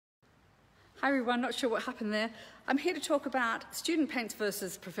Hi everyone, not sure what happened there. I'm here to talk about student paints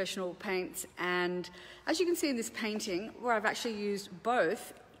versus professional paints, and as you can see in this painting, where I've actually used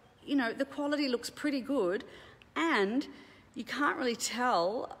both, you know, the quality looks pretty good and you can't really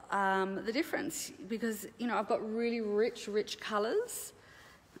tell the difference because, you know, I've got really rich colours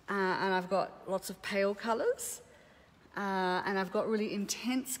and I've got lots of pale colours and I've got really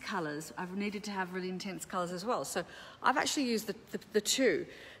intense colours. I've needed to have really intense colours as well. So I've actually used the two.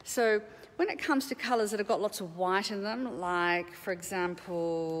 So when it comes to colours that have got lots of white in them, like, for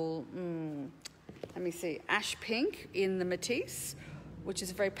example, let me see, ash pink in the Matisse, which is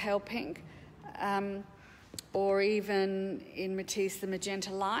a very pale pink, or even in Matisse, the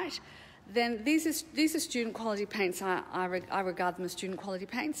magenta light, then these are student quality paints. I regard them as student quality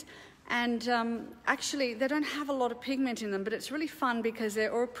paints. And actually, they don't have a lot of pigment in them, but it's really fun because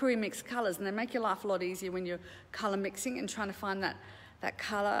they're all pre-mixed colours and they make your life a lot easier when you're colour mixing and trying to find that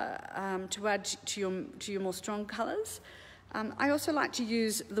colour to add to your more strong colours. I also like to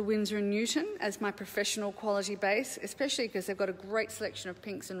use the Winsor & Newton as my professional quality base, especially because they've got a great selection of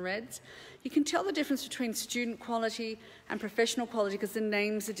pinks and reds. You can tell the difference between student quality and professional quality because the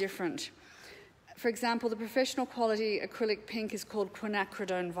names are different. For example, the professional quality acrylic pink is called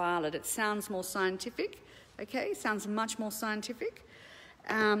quinacridone violet. It sounds more scientific, okay? Sounds much more scientific.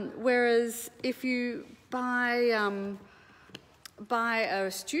 Whereas if you buy a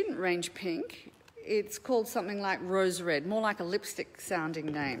student range pink, it's called something like rose red, more like a lipstick sounding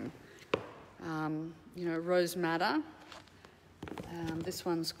name. You know, rose madder. This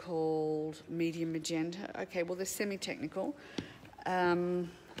one's called medium magenta. Okay, well, they're semi-technical.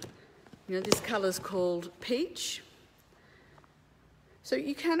 You know, this colour's called peach. So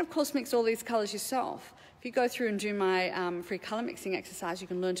you can, of course, mix all these colours yourself. If you go through and do my free colour mixing exercise, you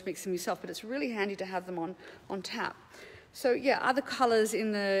can learn to mix them yourself, but it's really handy to have them on tap. So yeah, other colours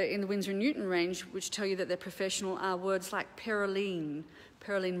in the Winsor & Newton range which tell you that they're professional are words like perylene,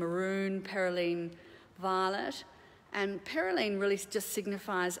 perylene maroon, perylene violet. And perylene really just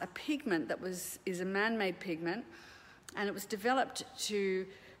signifies a pigment that is a man-made pigment, and it was developed to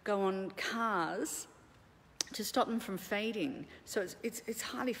go on cars to stop them from fading. So it's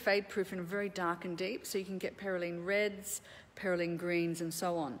highly fade-proof and very dark and deep, so you can get perylene reds, perylene greens, and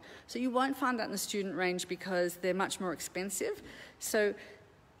so on. So you won't find that in the student range because they're much more expensive. So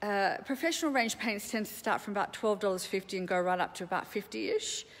professional range paints tend to start from about $12.50 and go right up to about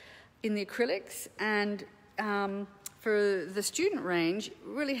 $50-ish in the acrylics. And for the student range,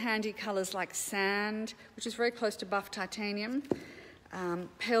 really handy colours like sand, which is very close to buff titanium,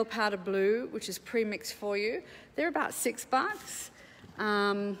 pale powder blue, which is pre-mixed for you. They're about $6.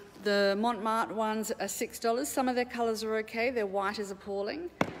 The Montmartre ones are $6. Some of their colours are okay. Their white is appalling.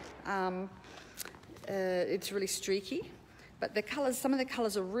 It's really streaky, but their colours, some of their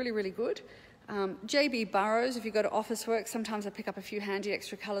colours are really good. JB Burroughs, if you go to Officeworks, sometimes I pick up a few handy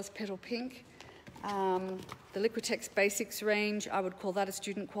extra colours. Petal Pink. The Liquitex Basics range, I would call that a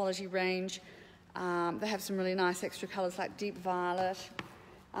student quality range. They have some really nice extra colours like Deep Violet.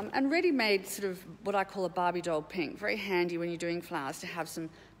 And ready-made sort of what I call a Barbie doll pink. Very handy when you're doing flowers to have some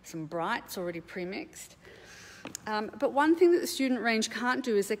brights already pre-mixed. But one thing that the student range can't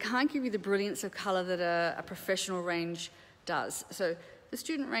do is they can't give you the brilliance of colour that a professional range does. So the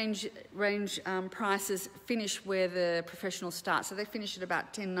student range prices finish where the professionals start. So they finish at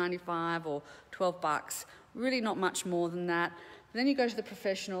about $10.95 or $12. Really not much more than that. Then you go to the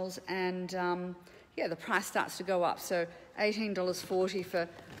professionals and yeah, the price starts to go up. So $18.40 for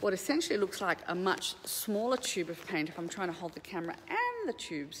what essentially looks like a much smaller tube of paint if I'm trying to hold the camera and the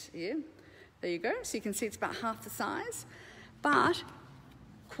tubes here. There you go. So you can see it's about half the size, but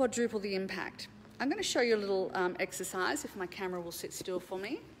quadruple the impact. I'm going to show you a little exercise if my camera will sit still for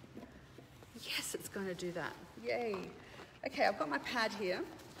me. Yes, it's going to do that. Yay. Okay, I've got my pad here.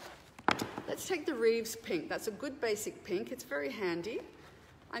 Let's take the Reeves pink. That's a good basic pink. It's very handy.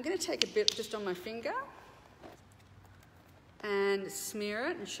 I'm going to take a bit just on my finger and smear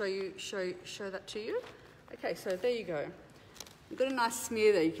it and show that to you. Okay, so there you go. You've got a nice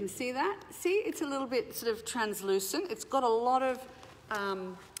smear there. You can see that. See, it's a little bit sort of translucent. It's got a lot of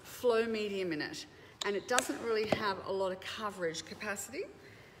flow medium in it, and it doesn't really have a lot of coverage capacity.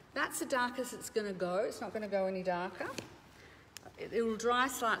 That's the darkest it's going to go. It's not going to go any darker. It will dry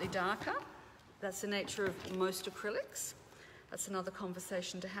slightly darker. That's the nature of most acrylics. That's another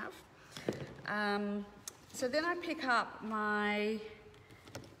conversation to have. So then I pick up my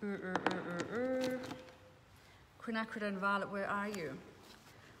quinacridone violet. Where are you?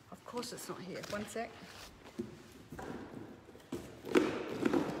 Of course it's not here. One sec.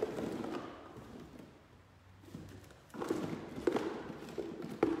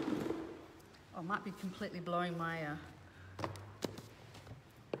 might be completely blowing my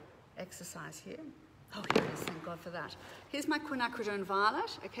exercise here. Oh, here it is, thank God for that. Here's my quinacridone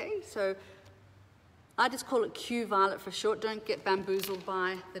violet, okay? So I just call it Q Violet for short. Don't get bamboozled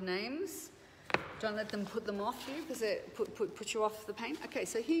by the names. Don't let them put them off you because it put you off the paint. Okay,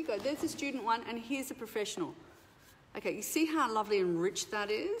 so here you go. There's the student one and here's the professional. Okay, you see how lovely and rich that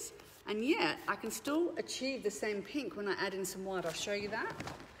is? And yet, I can still achieve the same pink when I add in some white. I'll show you that.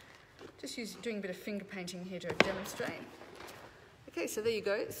 Just doing a bit of finger painting here to demonstrate. Okay, so there you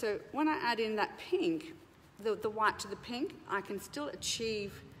go. So when I add in that pink, the white to the pink, I can still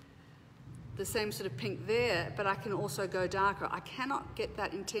achieve the same sort of pink there, but I can also go darker. I cannot get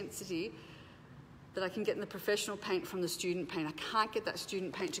that intensity that I can get in the professional paint from the student paint. I can't get that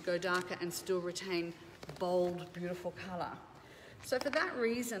student paint to go darker and still retain bold, beautiful colour. So for that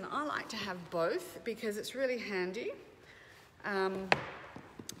reason, I like to have both because it's really handy.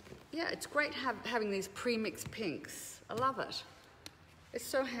 Yeah, it's great having these pre-mixed pinks. I love it. It's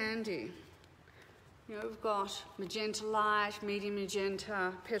so handy. You know, we've got magenta light, medium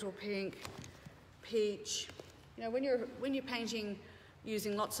magenta, petal pink, peach. You know, when you're painting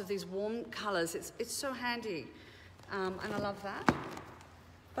using lots of these warm colours, it's so handy, and I love that.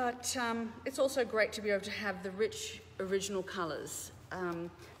 But it's also great to be able to have the rich original colours.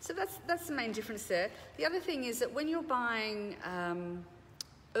 So that's the main difference there. The other thing is that when you're buying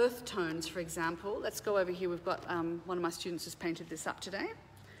earth tones, for example, let's go over here. We've got one of my students has painted this up today,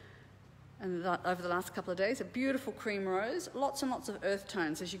 and over the last couple of days, a beautiful cream rose, lots and lots of earth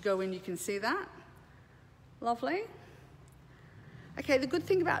tones. As you go in, you can see that. Lovely. Okay, the good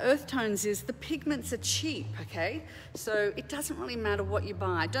thing about earth tones is the pigments are cheap, okay? So it doesn't really matter what you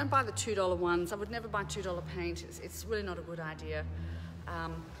buy. Don't buy the $2 ones. I would never buy $2 paint. It's really not a good idea.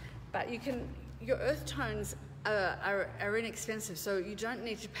 But your earth tones are inexpensive, so you don't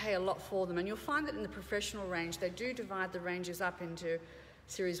need to pay a lot for them. And you'll find that in the professional range, they do divide the ranges up into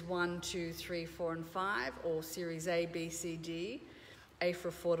series 1, 2, 3, 4, and 5, or series A, B, C, D. A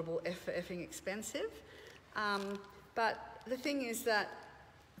for affordable, F for effing expensive. But the thing is that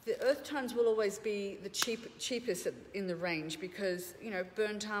the earth tones will always be the cheapest in the range because, you know,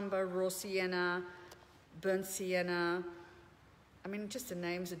 burnt umber, raw sienna, burnt sienna, I mean, just the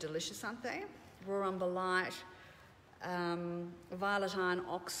names are delicious, aren't they? Raw umber light, violet iron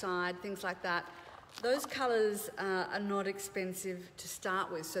oxide, things like that. Those colours are not expensive to start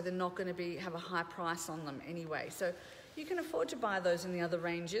with, so they're not going to have a high price on them anyway. So you can afford to buy those in the other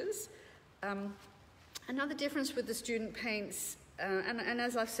ranges. Another difference with the student paints, and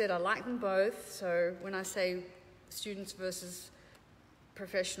as I've said, I like them both. So when I say students versus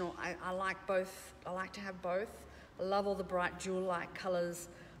professional, I like both. I like to have both. I love all the bright jewel-like colours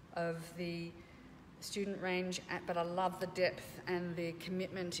of the student range, but I love the depth and the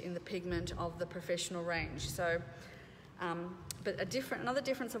commitment in the pigment of the professional range. So, but another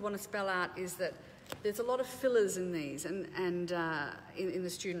difference I want to spell out is that there's a lot of fillers in these and in the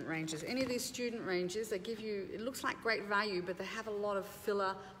student ranges. Any of these student ranges, they give you, it looks like great value, but they have a lot of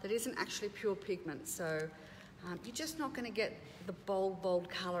filler that isn't actually pure pigment. So you're just not going to get the bold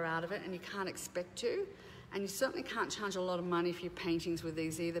colour out of it, and you can't expect to. And you certainly can't charge a lot of money for your paintings with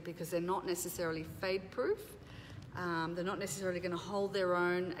these either, because they're not necessarily fade proof. They're not necessarily going to hold their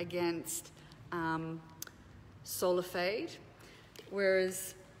own against solar fade,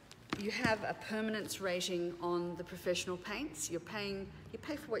 whereas you have a permanence rating on the professional paints. You pay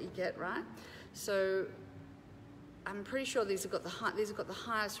for what you get, right? So I'm pretty sure these have got the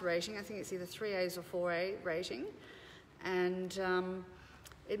highest rating. I think it's either 3As or 4A rating, and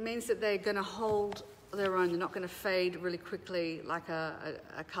it means that they're going to hold their own. They're not going to fade really quickly like a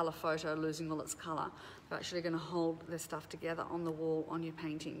colour photo losing all its colour. They're actually going to hold their stuff together on the wall on your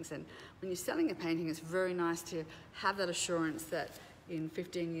paintings. And when you're selling a painting, it's very nice to have that assurance that in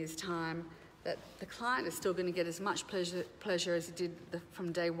 15 years' time, that the client is still going to get as much pleasure as he did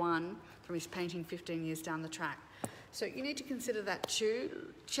from day one from his painting 15 years down the track. So you need to consider that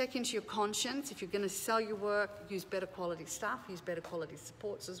too. Check into your conscience. If you're going to sell your work, use better quality stuff, use better quality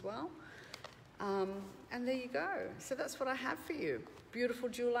supports as well. And there you go. So that's what I have for you. Beautiful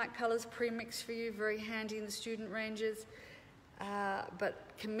jewel-like colours pre-mixed for you, very handy in the student ranges, but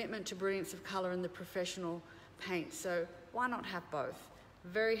commitment to brilliance of colour in the professional paint. So why not have both?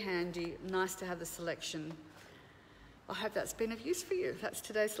 Very handy, nice to have the selection. I hope that's been of use for you. That's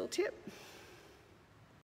today's little tip.